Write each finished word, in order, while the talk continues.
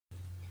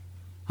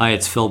Hi,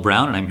 it's Phil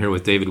Brown, and I'm here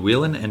with David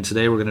Whelan, and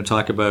today we're going to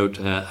talk about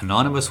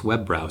anonymous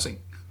web browsing.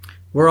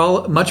 We're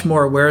all much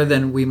more aware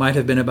than we might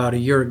have been about a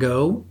year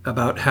ago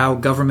about how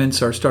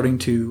governments are starting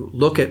to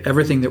look at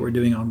everything that we're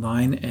doing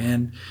online,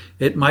 and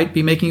it might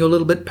be making you a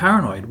little bit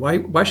paranoid.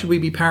 Why should we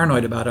be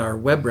paranoid about our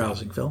web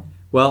browsing, Phil?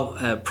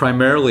 Well,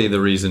 primarily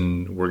the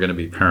reason we're going to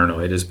be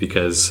paranoid is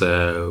because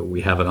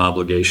we have an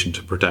obligation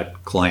to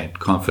protect client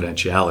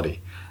confidentiality.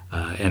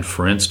 And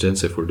for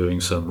instance, if we're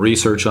doing some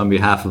research on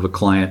behalf of a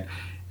client,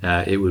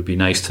 it would be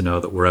nice to know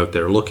that we're out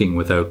there looking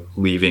without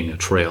leaving a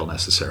trail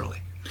necessarily.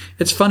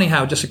 It's funny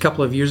how just a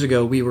couple of years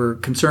ago we were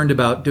concerned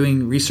about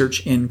doing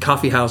research in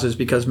coffee houses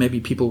because maybe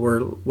people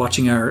were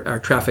watching our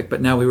traffic, but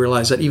now we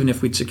realize that even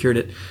if we'd secured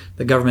it,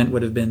 the government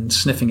would have been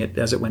sniffing it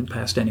as it went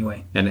past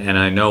anyway. And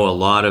I know a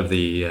lot of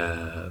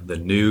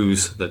the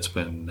news that's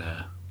been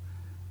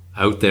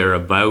out there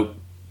about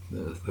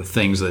the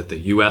things that the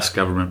U.S.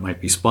 government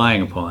might be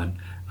spying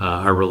upon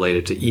are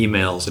related to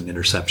emails and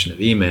interception of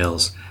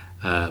emails.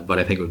 But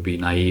I think it would be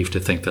naive to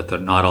think that they're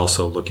not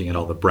also looking at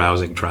all the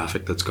browsing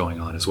traffic that's going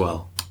on as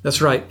well.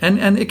 That's right.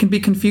 And it can be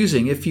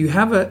confusing. If you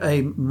have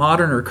a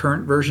modern or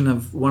current version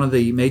of one of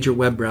the major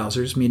web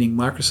browsers, meaning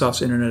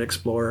Microsoft's Internet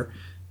Explorer,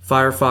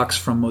 Firefox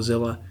from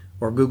Mozilla,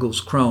 or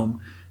Google's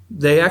Chrome,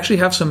 they actually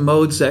have some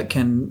modes that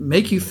can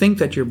make you think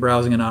that you're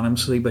browsing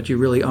anonymously, but you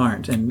really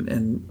aren't.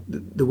 And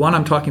the one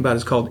I'm talking about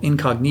is called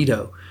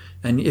incognito.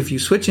 And if you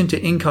switch into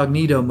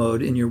incognito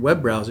mode in your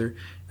web browser,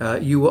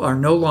 you are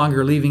no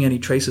longer leaving any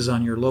traces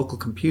on your local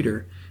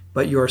computer,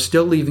 but you are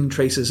still leaving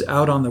traces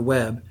out on the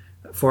web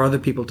for other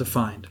people to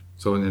find.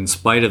 So in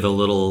spite of the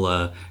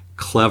little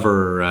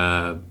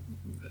clever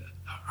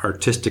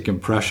artistic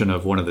impression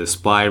of one of the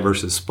spy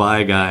versus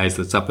spy guys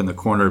that's up in the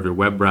corner of your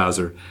web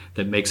browser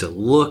that makes it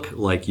look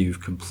like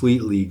you've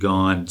completely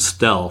gone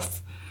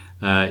stealth,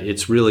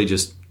 it's really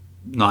just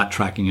not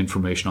tracking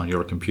information on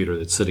your computer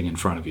that's sitting in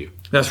front of you.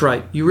 That's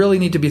right. You really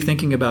need to be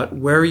thinking about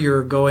where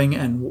you're going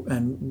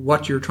and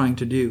what you're trying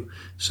to do.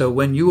 So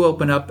when you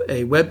open up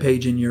a web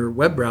page in your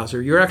web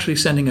browser, you're actually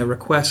sending a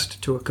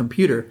request to a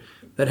computer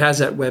that has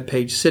that web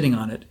page sitting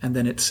on it, and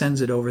then it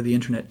sends it over the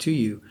internet to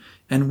you.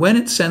 And when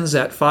it sends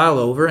that file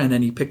over and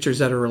any pictures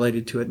that are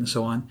related to it and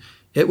so on,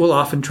 it will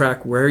often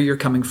track where you're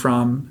coming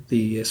from,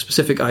 the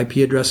specific IP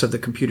address of the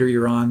computer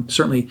you're on,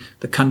 certainly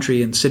the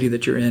country and city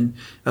that you're in.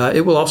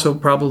 It will also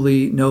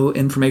probably know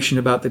information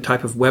about the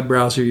type of web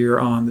browser you're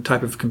on, the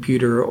type of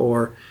computer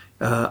or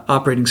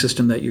operating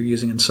system that you're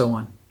using, and so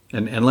on.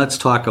 And let's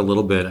talk a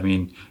little bit,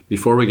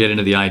 before we get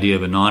into the idea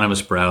of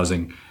anonymous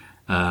browsing,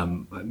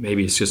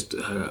 maybe it's just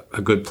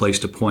a good place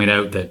to point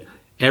out that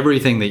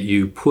everything that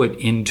you put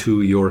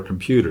into your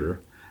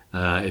computer,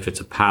 if it's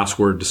a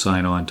password to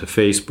sign on to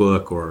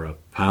Facebook or a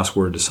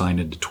password to sign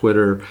into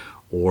Twitter,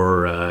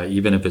 or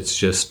even if it's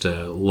just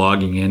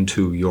logging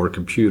into your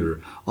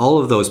computer, all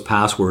of those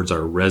passwords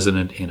are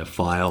resident in a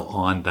file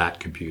on that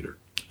computer.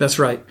 That's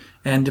right.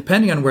 And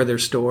depending on where they're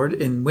stored,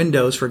 in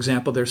Windows, for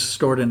example, they're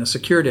stored in a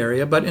secured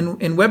area. But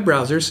in web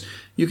browsers,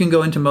 you can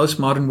go into most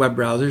modern web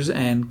browsers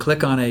and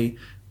click on a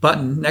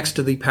button next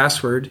to the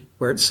password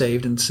where it's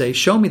saved and say,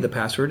 show me the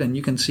password, and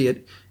you can see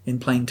it in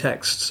plain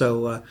text.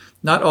 So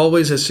not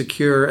always as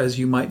secure as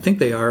you might think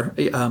they are,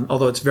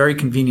 although it's very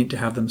convenient to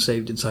have them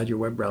saved inside your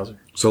web browser.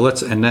 So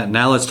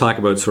now let's talk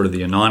about sort of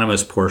the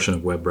anonymous portion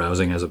of web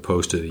browsing as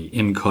opposed to the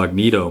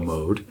incognito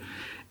mode.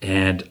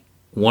 And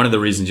one of the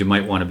reasons you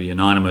might want to be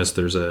anonymous,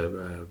 there's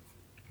a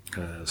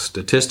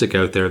statistic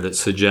out there that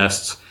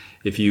suggests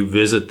if you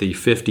visit the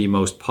 50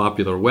 most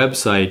popular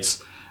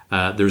websites,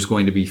 there's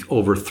going to be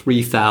over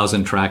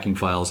 3,000 tracking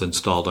files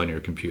installed on your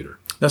computer.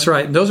 That's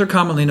right. And those are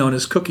commonly known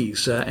as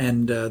cookies.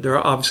 And there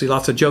are obviously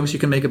lots of jokes you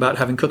can make about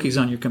having cookies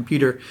on your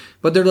computer.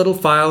 But they're little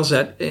files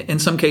that in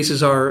some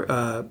cases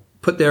are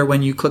put there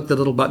when you click the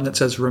little button that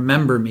says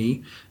Remember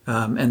Me.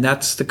 And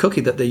that's the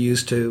cookie that they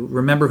use to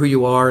remember who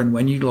you are and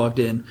when you logged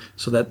in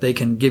so that they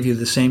can give you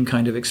the same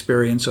kind of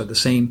experience or the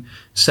same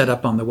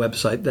setup on the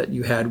website that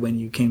you had when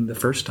you came the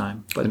first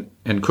time.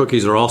 And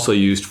cookies are also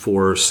used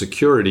for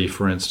security.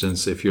 For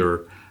instance, if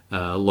you're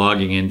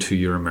logging into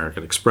your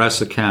American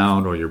Express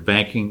account or your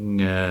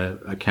banking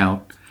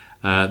account,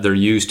 they're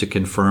used to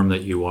confirm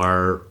that you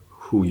are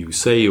who you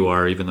say you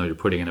are, even though you're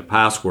putting in a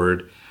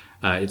password.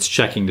 It's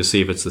checking to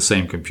see if it's the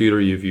same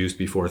computer you've used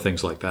before,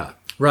 things like that.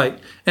 Right.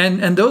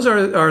 And those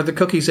are the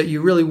cookies that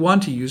you really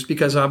want to use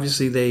because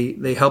obviously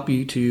they help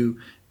you to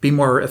be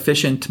more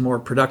efficient, more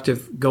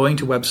productive going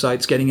to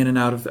websites, getting in and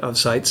out of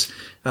sites.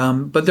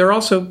 But there are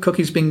also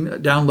cookies being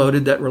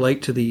downloaded that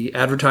relate to the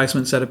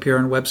advertisements that appear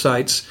on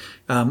websites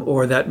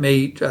or that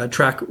may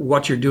track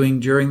what you're doing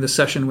during the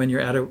session when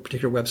you're at a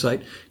particular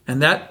website.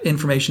 And that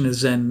information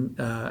is then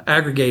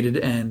aggregated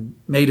and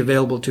made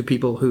available to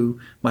people who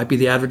might be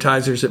the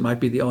advertisers, it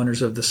might be the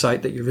owners of the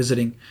site that you're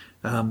visiting.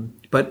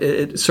 But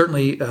it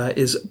certainly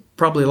is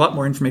probably a lot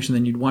more information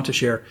than you'd want to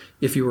share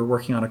if you were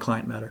working on a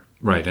client matter.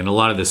 Right, and a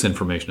lot of this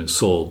information is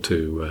sold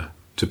to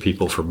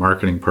people for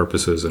marketing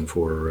purposes and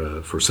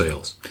for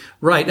sales.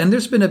 Right, and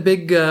there's been a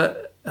big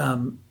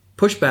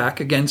pushback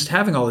against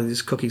having all of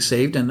these cookies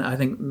saved. And I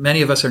think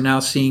many of us are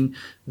now seeing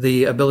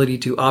the ability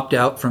to opt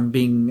out from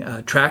being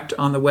tracked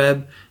on the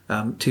web,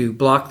 to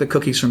block the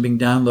cookies from being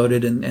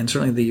downloaded. And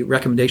certainly the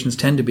recommendations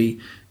tend to be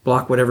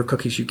block whatever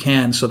cookies you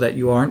can so that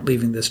you aren't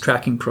leaving this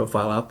tracking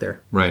profile out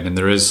there. Right. And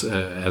there is,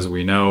 as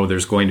we know,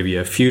 there's going to be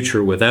a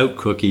future without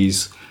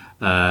cookies.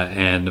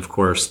 And of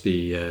course,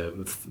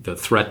 the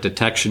threat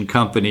detection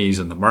companies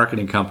and the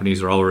marketing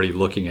companies are already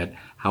looking at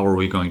how are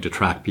we going to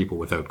track people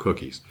without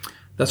cookies.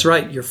 That's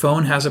right. Your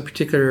phone has a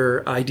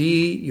particular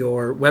ID,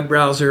 your web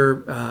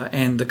browser,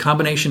 and the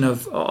combination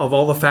of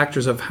all the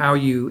factors of how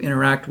you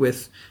interact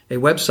with a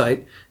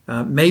website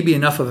may be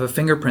enough of a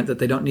fingerprint that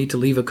they don't need to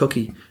leave a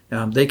cookie.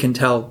 They can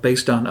tell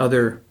based on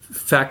other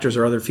factors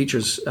or other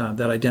features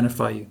that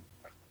identify you.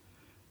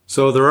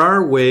 So there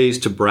are ways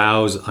to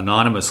browse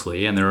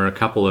anonymously, and there are a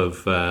couple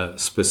of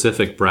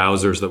specific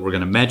browsers that we're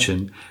going to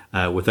mention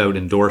without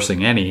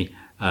endorsing any.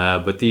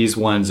 But these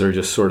ones are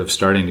just sort of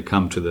starting to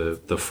come to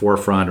the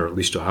forefront, or at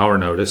least to our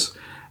notice,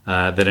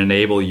 that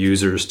enable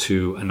users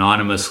to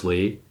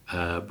anonymously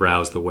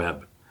browse the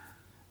web.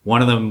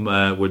 One of them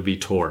would be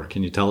Tor.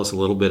 Can you tell us a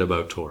little bit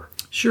about Tor?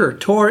 Sure.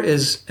 Tor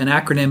is an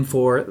acronym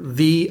for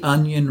the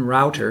Onion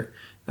Router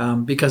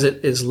because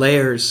it is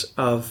layers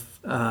of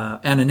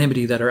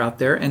anonymity that are out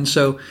there. And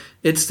so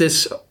it's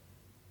this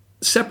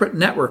separate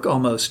network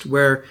almost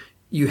where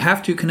you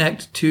have to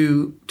connect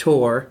to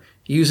Tor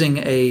using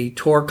a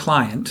Tor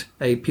client,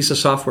 a piece of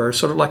software,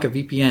 sort of like a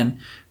VPN,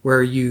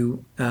 where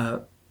you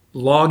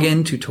log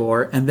into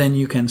Tor and then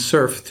you can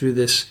surf through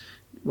this,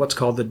 what's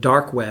called the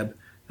dark web,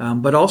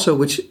 but also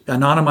which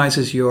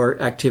anonymizes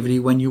your activity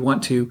when you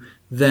want to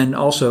then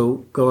also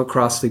go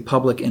across the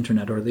public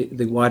internet or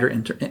the wider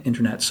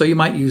internet. So you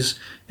might use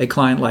a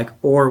client like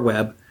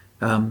OrWeb,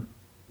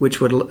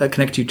 which would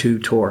connect you to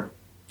Tor.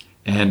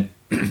 And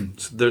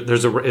is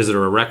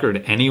there a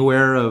record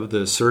anywhere of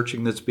the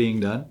searching that's being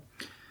done?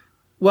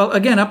 Well,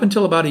 again, up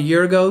until about a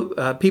year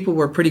ago, people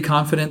were pretty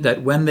confident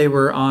that when they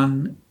were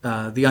on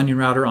the Onion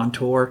Router on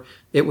Tor,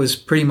 it was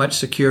pretty much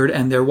secured,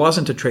 and there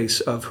wasn't a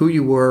trace of who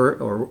you were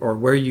or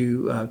where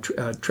you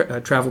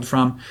traveled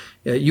from.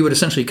 You would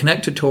essentially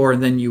connect to Tor,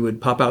 and then you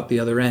would pop out the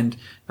other end,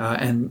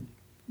 and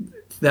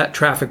that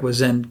traffic was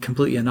then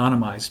completely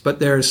anonymized. But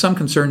there is some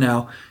concern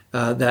now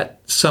that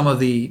some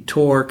of the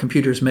Tor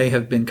computers may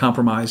have been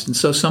compromised, and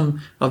so some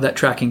of that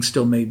tracking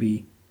still may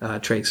be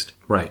traced.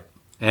 Right.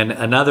 And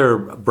another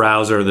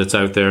browser that's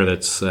out there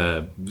that's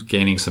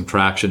gaining some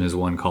traction is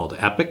one called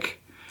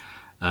Epic,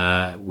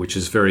 which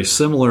is very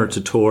similar to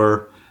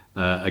Tor.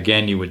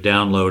 Again, you would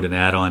download an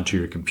add-on to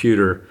your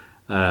computer,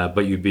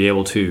 but you'd be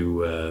able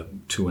to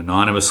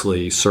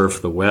anonymously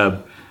surf the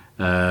web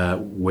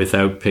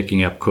without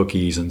picking up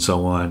cookies and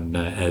so on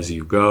as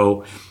you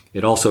go.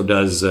 It also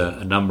does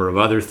a number of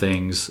other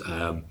things.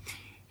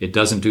 It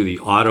doesn't do the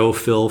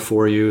autofill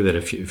for you that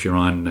if you're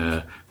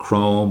on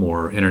Chrome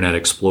or Internet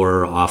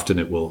Explorer, often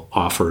it will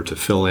offer to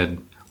fill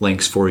in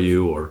links for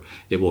you, or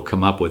it will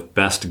come up with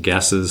best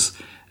guesses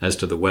as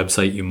to the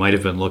website you might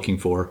have been looking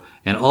for.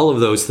 And all of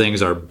those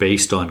things are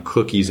based on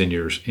cookies in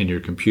your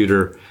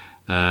computer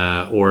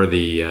or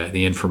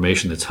the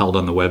information that's held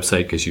on the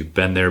website because you've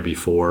been there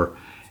before,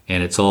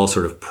 and it's all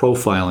sort of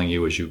profiling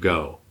you as you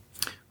go.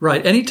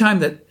 Right. Anytime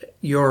that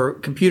your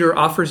computer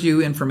offers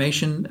you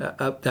information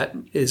that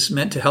is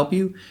meant to help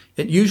you,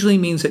 it usually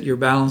means that you're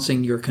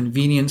balancing your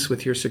convenience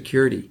with your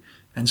security.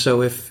 And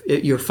so if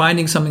you're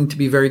finding something to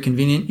be very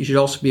convenient, you should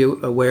also be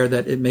aware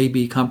that it may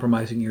be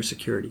compromising your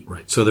security.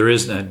 Right. So there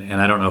is, and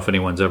I don't know if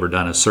anyone's ever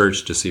done a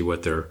search to see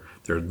what their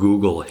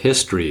Google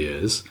history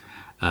is,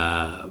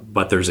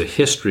 but there's a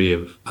history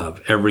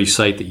of every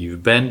site that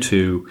you've been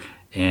to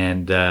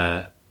and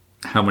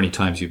how many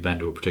times you've been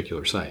to a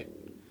particular site.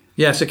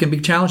 Yes, it can be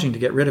challenging to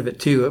get rid of it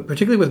too.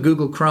 Particularly with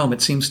Google Chrome,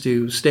 it seems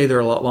to stay there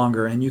a lot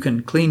longer, and you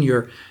can clean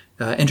your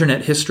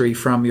internet history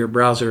from your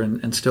browser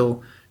and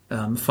still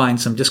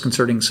find some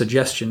disconcerting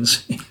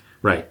suggestions.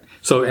 Right.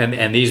 So,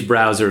 and these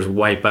browsers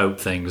wipe out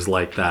things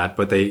like that,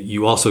 but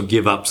you also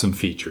give up some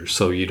features.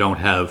 So you don't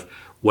have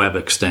web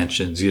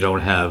extensions, you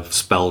don't have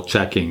spell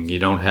checking, you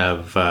don't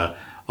have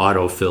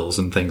autofills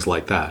and things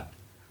like that.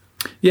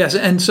 Yes,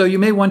 and so you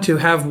may want to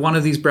have one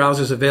of these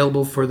browsers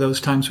available for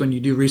those times when you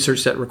do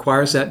research that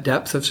requires that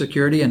depth of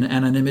security and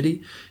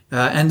anonymity.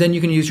 And then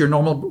you can use your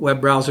normal web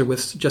browser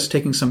with just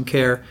taking some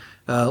care,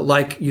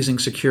 like using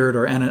secured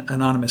or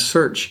anonymous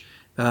search,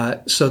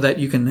 so that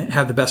you can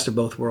have the best of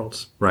both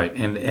worlds. Right,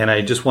 and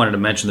I just wanted to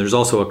mention there's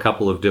also a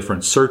couple of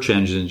different search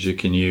engines you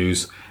can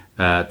use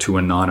to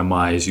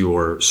anonymize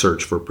your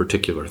search for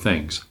particular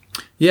things.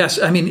 Yes,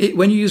 I mean,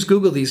 when you use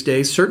Google these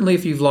days, certainly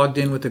if you've logged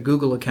in with a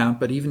Google account,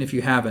 but even if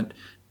you haven't,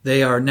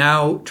 they are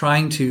now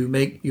trying to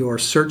make your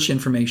search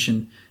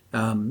information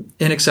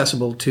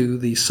inaccessible to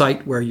the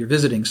site where you're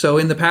visiting. So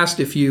in the past,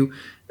 if you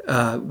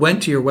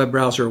went to your web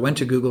browser or went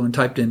to Google and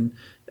typed in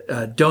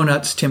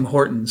donuts Tim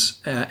Hortons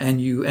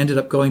and you ended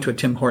up going to a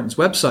Tim Hortons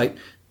website,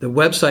 the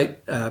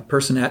website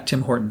person at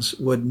Tim Hortons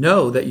would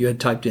know that you had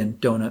typed in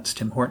donuts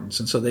Tim Hortons,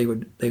 and so they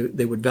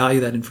would value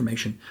that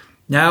information.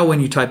 Now,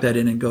 when you type that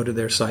in and go to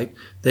their site,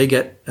 they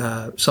get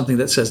something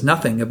that says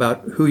nothing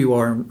about who you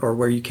are or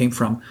where you came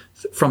from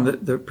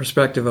the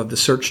perspective of the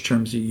search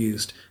terms you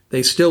used.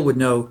 They still would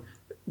know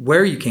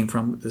where you came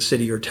from, the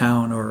city or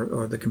town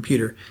or the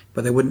computer,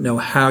 but they wouldn't know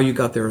how you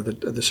got there or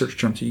the search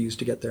terms you used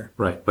to get there.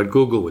 Right, but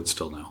Google would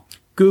still know.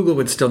 Google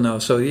would still know.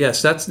 So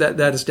yes,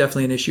 that is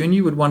definitely an issue, and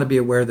you would want to be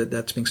aware that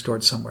that's being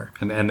stored somewhere.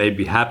 And they'd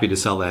be happy to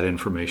sell that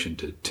information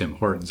to Tim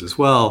Hortons as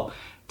well,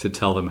 to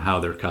tell them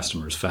how their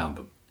customers found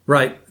them.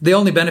 Right. The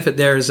only benefit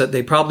there is that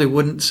they probably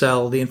wouldn't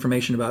sell the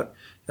information about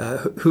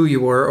who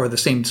you were or the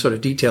same sort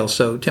of details.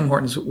 So Tim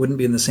Hortons wouldn't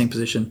be in the same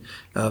position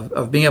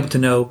of being able to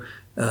know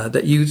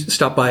that you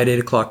stopped by at 8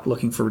 o'clock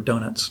looking for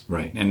donuts.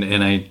 Right.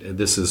 And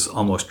this is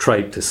almost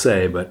trite to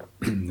say, but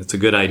it's a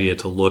good idea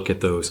to look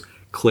at those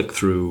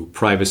click-through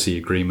privacy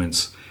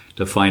agreements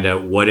to find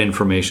out what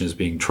information is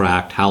being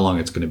tracked, how long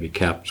it's going to be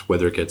kept,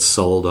 whether it gets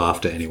sold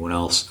off to anyone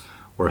else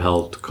or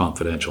held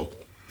confidential.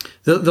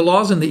 The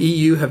laws in the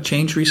EU have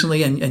changed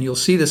recently, and you'll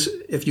see this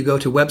if you go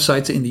to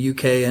websites in the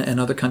UK and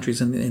other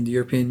countries in the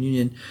European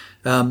Union,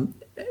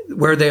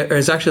 where there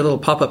is actually a little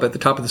pop-up at the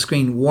top of the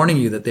screen warning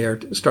you that they are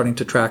starting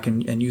to track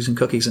and using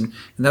cookies, and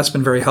that's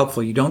been very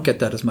helpful. You don't get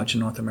that as much in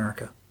North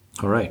America.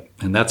 All right.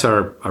 And that's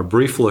our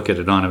brief look at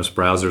anonymous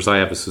browsers. I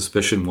have a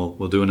suspicion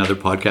we'll do another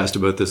podcast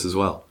about this as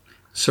well.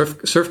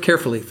 Surf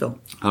carefully, Phil.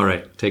 All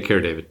right. Take care,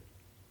 David.